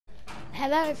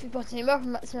Hello everybody and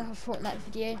welcome back to another Fortnite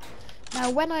video.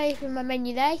 Now when I open my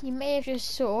menu there, you may have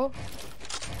just saw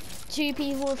two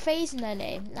people with phase in their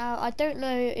name. Now I don't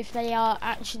know if they are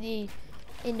actually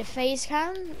in the phase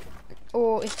cam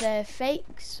or if they're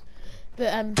fakes,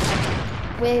 but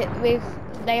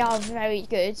they are very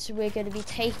good, so we're going to be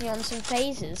taking on some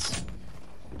phases.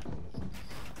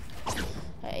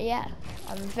 Yeah,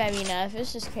 I'm very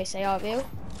nervous just in case they are real.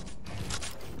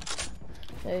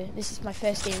 So this is my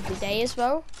first game of the day as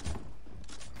well,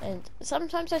 and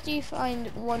sometimes I do find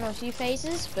one or two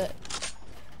phases, but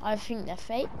I think they're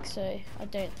fake, so I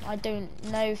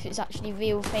don't know if it's actually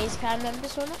real phase cam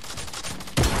members or not.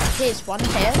 Here's one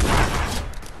here.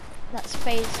 That's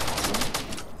phase.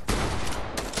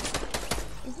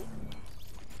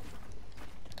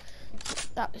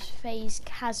 That was phase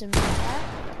chasm right there.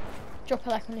 Drop a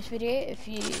like on this video if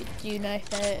you do know if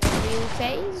they're a real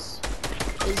phase.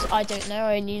 Because I don't know,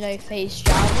 I only know phase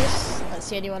Jarvis. That's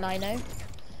the only one I know.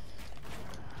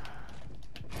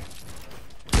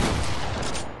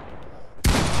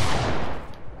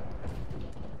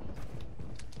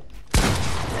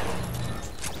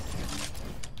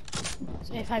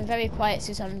 So if I'm very quiet, it's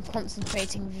because I'm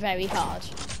concentrating very hard.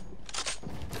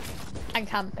 And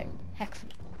camping. Heck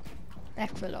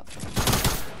of a lot.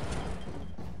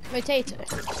 Potato.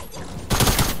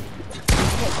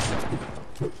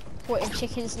 What in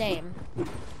chicken's name?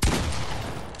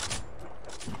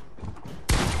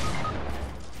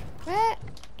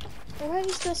 Where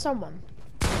is there someone?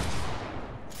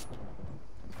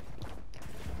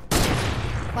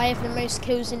 I have the most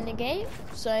kills in the game,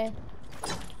 so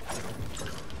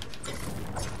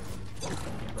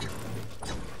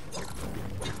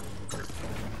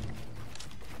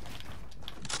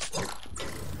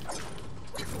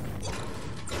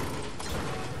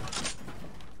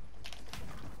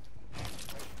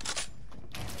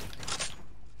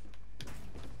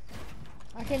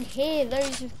I can hear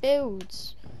loads of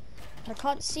builds. I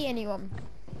can't see anyone.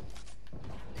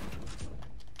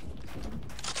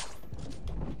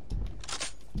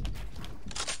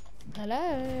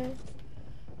 Hello?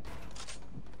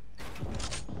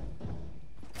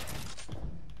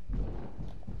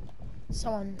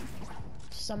 Someone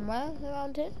somewhere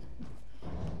around here?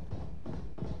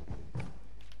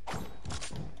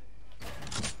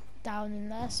 Down in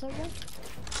there somewhere?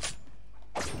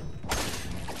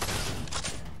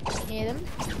 Hear them?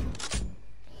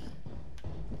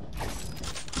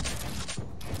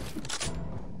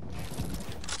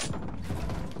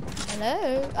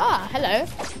 Hello? Ah, hello.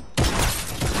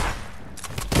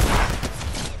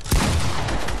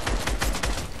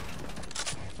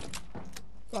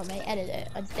 Go on, mate, edit it.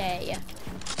 I dare you.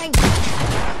 Thank you.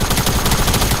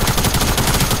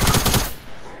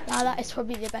 Now that is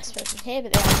probably the best person here,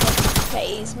 but they are a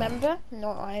phase member,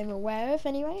 not I'm aware of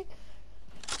anyway.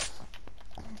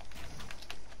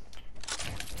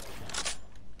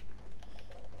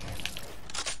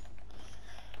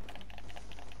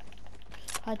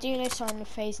 I do know someone with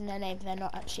phase in their name, but they're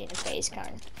not actually in a phase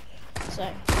cam. So,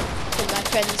 to my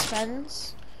friends'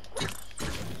 friends.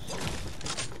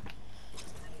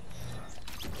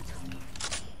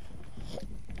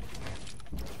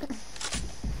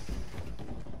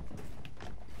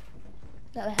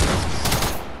 Now the hell is this?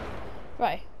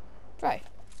 Right.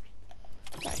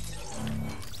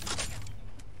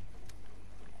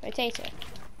 Potato.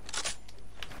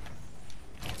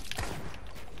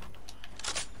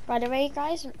 By the way,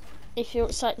 guys, if you're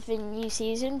excited for the new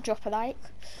season, drop a like.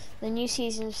 The new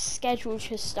season's scheduled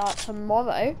to start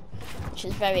tomorrow, which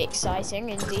is very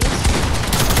exciting indeed.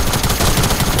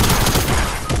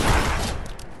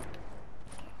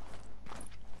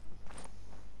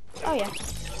 Oh yeah.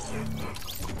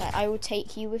 Right, I will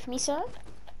take you with me, sir.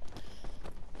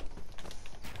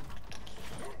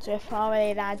 So a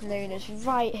faraway lad known as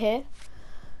right here.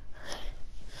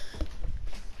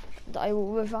 And I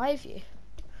will revive you.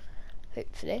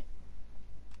 Hopefully.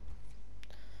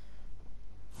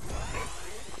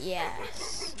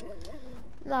 Yes.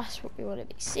 That's what we want to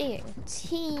be seeing.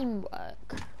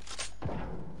 Teamwork.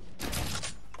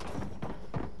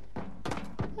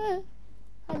 Oh,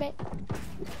 hi mate.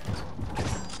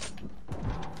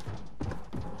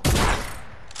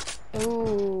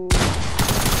 Ooh.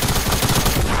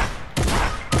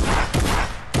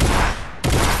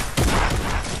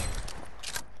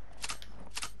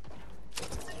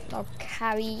 I'll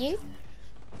carry you.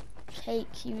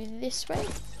 Take you this way.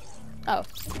 Oh.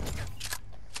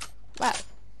 Wow.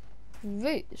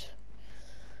 Rude.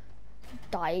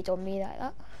 Died on me like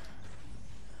that.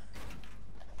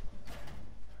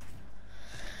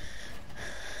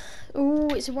 Ooh,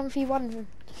 it's a 1v1.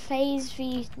 Phase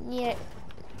v09.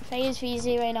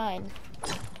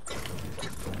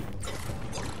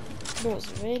 No,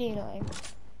 it's really annoying.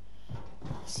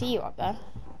 See you up there.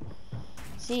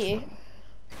 See you.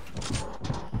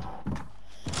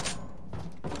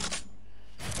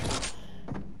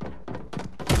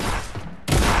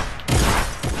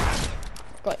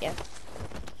 Got you.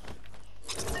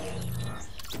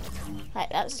 Right,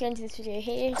 that's the end of this video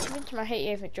here. Comment, I hope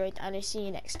you have enjoyed, and I'll see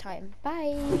you next time.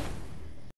 Bye.